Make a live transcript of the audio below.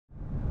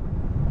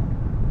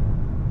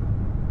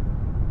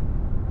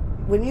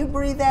When you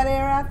breathe that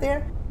air out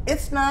there,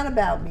 it's not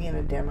about being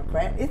a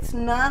Democrat. It's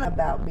not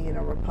about being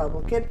a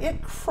Republican.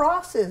 It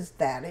crosses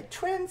that. It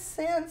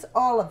transcends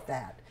all of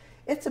that.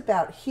 It's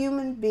about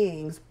human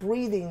beings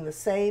breathing the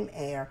same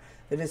air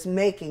that is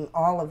making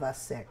all of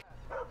us sick.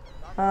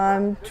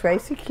 I'm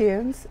Tracy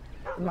Kuhns.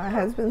 My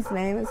husband's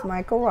name is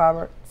Michael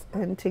Roberts,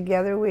 and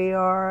together we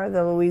are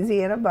the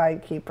Louisiana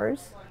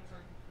Bayoukeepers.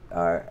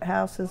 Our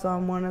house is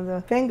on one of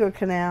the finger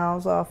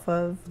canals off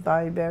of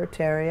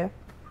Barataria,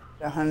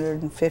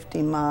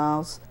 150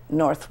 miles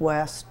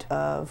northwest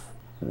of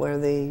where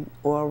the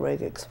oil rig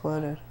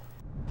exploded.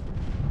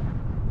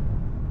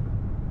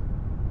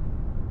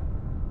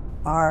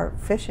 Our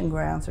fishing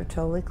grounds are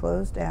totally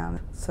closed down,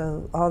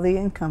 so all the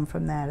income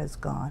from that is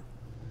gone.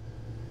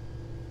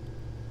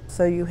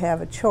 So you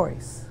have a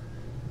choice.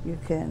 You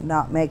can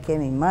not make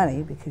any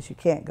money because you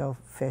can't go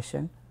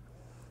fishing,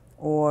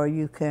 or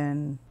you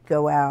can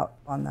go out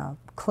on the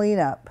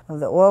cleanup of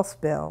the oil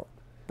spill,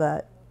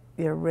 but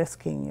you're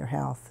risking your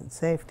health and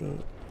safety.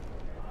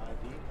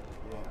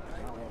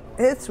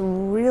 It's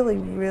really,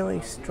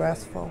 really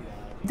stressful.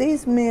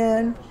 These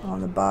men on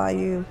the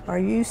bayou are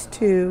used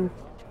to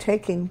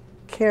taking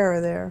care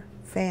of their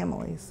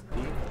families.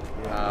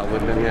 We've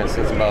been here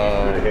since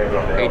about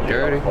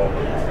 8:30.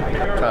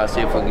 Trying to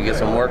see if we can get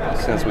some work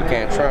since we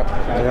can't shrimp.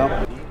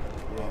 Yep.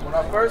 When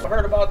I first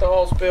heard about the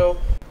oil spill,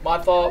 my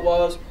thought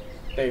was,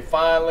 they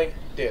finally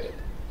did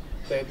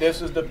it.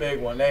 This is the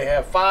big one. They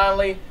have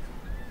finally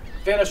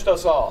finished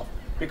us off.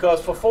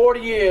 Because for 40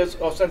 years,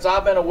 or since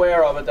I've been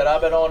aware of it, that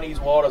I've been on these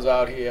waters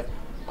out here,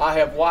 I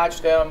have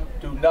watched them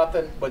do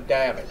nothing but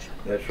damage.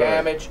 That's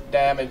damage, right.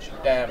 Damage,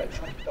 damage.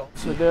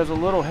 So there's a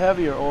little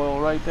heavier oil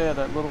right there,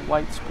 that little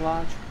white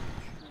splotch.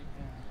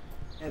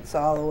 It's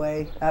all the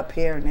way up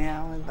here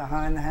now and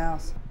behind the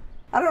house.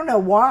 I don't know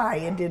why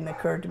it didn't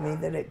occur to me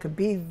that it could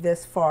be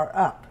this far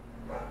up,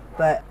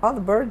 but all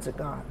the birds are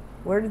gone.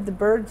 Where did the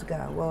birds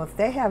go? Well, if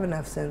they have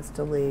enough sense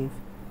to leave,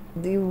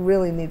 you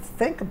really need to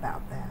think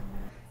about that.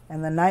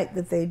 And the night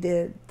that they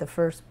did the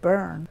first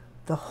burn,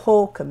 the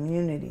whole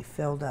community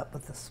filled up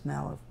with the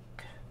smell of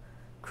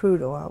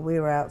crude oil. We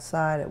were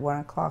outside at 1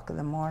 o'clock in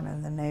the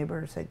morning. The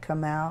neighbors had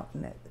come out,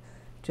 and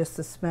just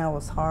the smell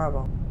was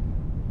horrible.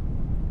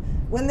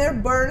 When they're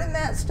burning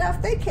that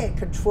stuff, they can't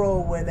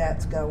control where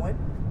that's going.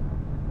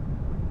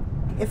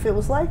 If it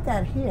was like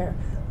that here,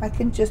 I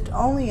can just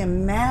only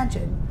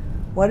imagine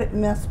what it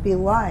must be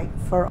like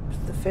for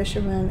the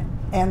fishermen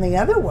and the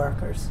other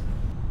workers.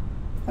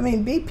 I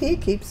mean,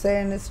 BP keeps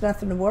saying it's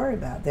nothing to worry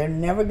about. They're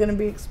never going to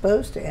be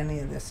exposed to any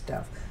of this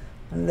stuff.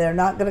 And they're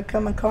not going to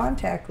come in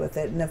contact with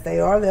it. And if they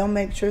are, they'll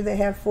make sure they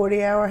have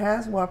 40-hour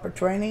HAZWOPER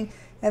training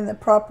and the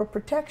proper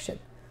protection.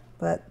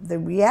 But the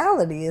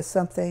reality is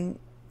something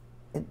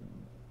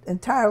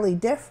entirely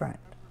different.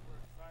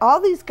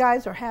 All these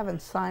guys are having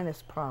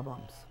sinus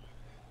problems.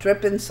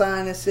 Dripping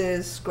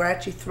sinuses,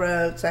 scratchy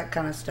throats, that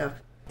kind of stuff.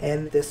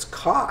 And this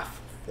cough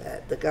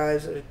that the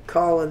guys are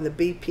calling the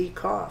BP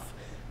cough,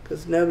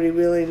 because nobody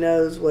really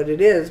knows what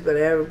it is, but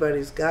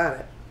everybody's got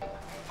it.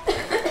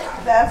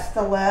 That's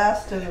the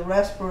last of the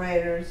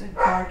respirators and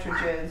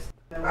cartridges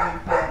that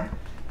we've been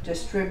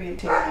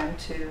distributing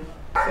to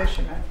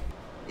fishermen.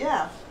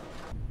 Yeah.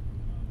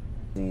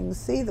 You can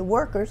see the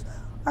workers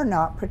are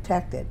not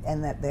protected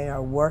and that they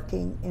are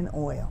working in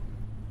oil.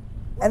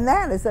 And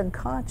that is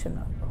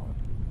unconscionable.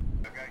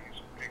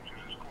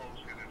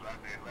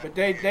 But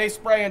they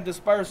spraying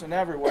dispersant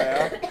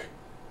everywhere.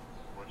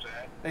 What's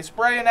that? They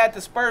spraying that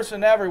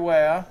dispersant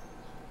everywhere.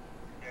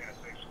 Yes,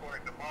 they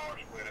squirting the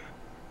marsh with it,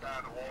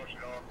 trying to wash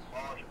it off the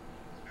marsh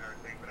and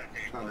everything, but I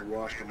can't. Trying to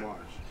wash the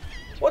marsh.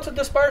 What's a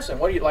dispersant?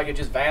 What do you like? It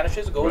just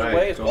vanishes, it goes Right,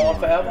 away, it's gone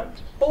forever.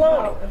 Yeah.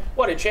 Baloney.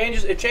 What? It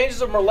changes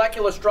the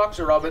molecular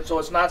structure of it, so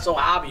it's not so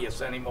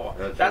obvious anymore.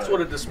 That's right.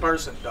 what a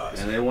dispersant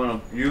does. And they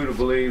want you to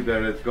believe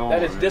that it's gone.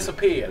 That it's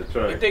disappeared. That's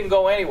right. It didn't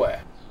go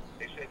anywhere.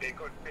 They said they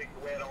couldn't figure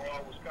where the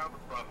oil was coming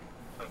from.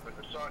 So when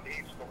the sun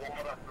heats the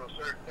water to a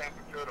certain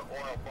temperature, the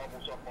oil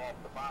bubbles up off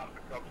the bottom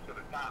and comes to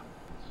the top.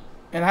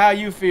 And how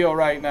you feel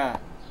right now?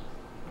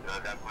 I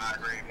got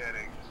migraine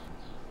headaches.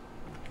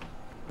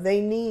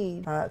 They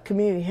need a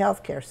community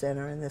health care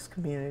center in this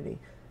community.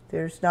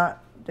 There's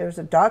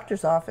a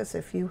doctor's office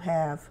if you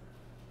have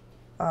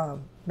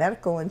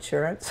medical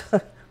insurance,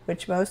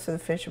 which most of the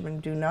fishermen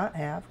do not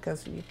have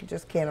because you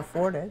just can't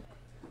afford it.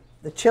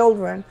 The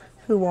children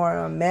who are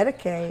on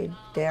Medicaid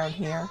down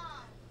here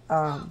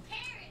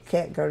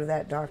can't go to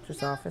that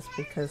doctor's office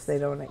because they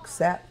don't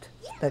accept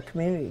the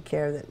community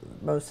care that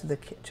most of the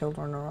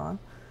children are on.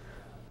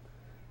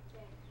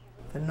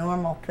 The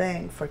normal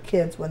thing for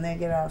kids when they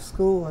get out of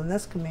school in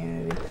this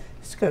community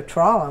is to go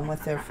trawling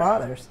with their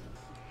fathers.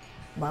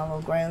 My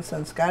little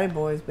grandson Scotty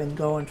Boy has been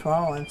going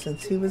trawling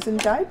since he was in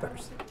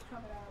diapers.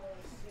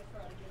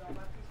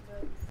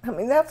 I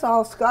mean, that's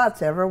all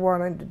Scott's ever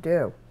wanted to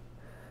do.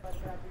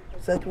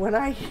 So when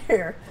I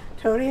hear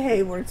Tony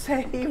Hayward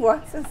say he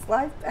wants his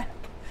life back.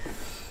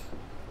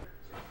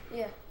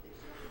 Yeah.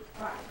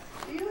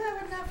 Do you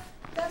have enough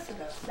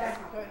decibels? Don't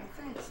you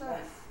think so?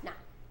 No.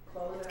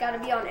 It's got to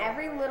be on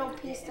every little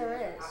piece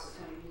there is.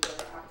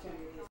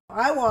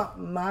 I want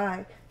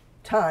my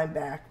time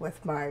back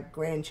with my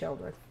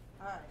grandchildren.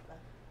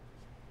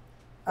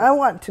 I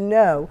want to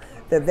know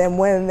that then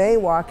when they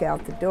walk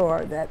out the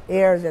door, that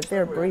air that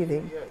they're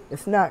breathing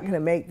is not going to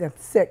make them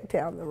sick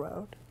down the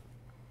road.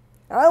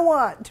 I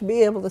want to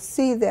be able to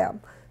see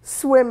them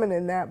swimming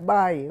in that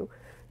bayou,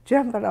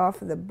 jumping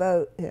off of the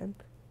boat and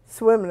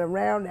swimming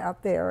around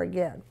out there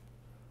again.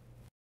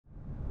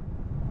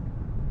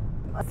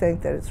 I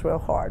think that it's real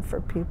hard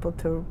for people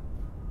to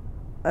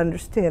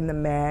understand the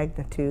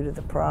magnitude of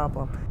the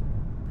problem.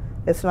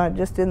 It's not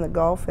just in the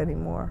Gulf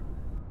anymore.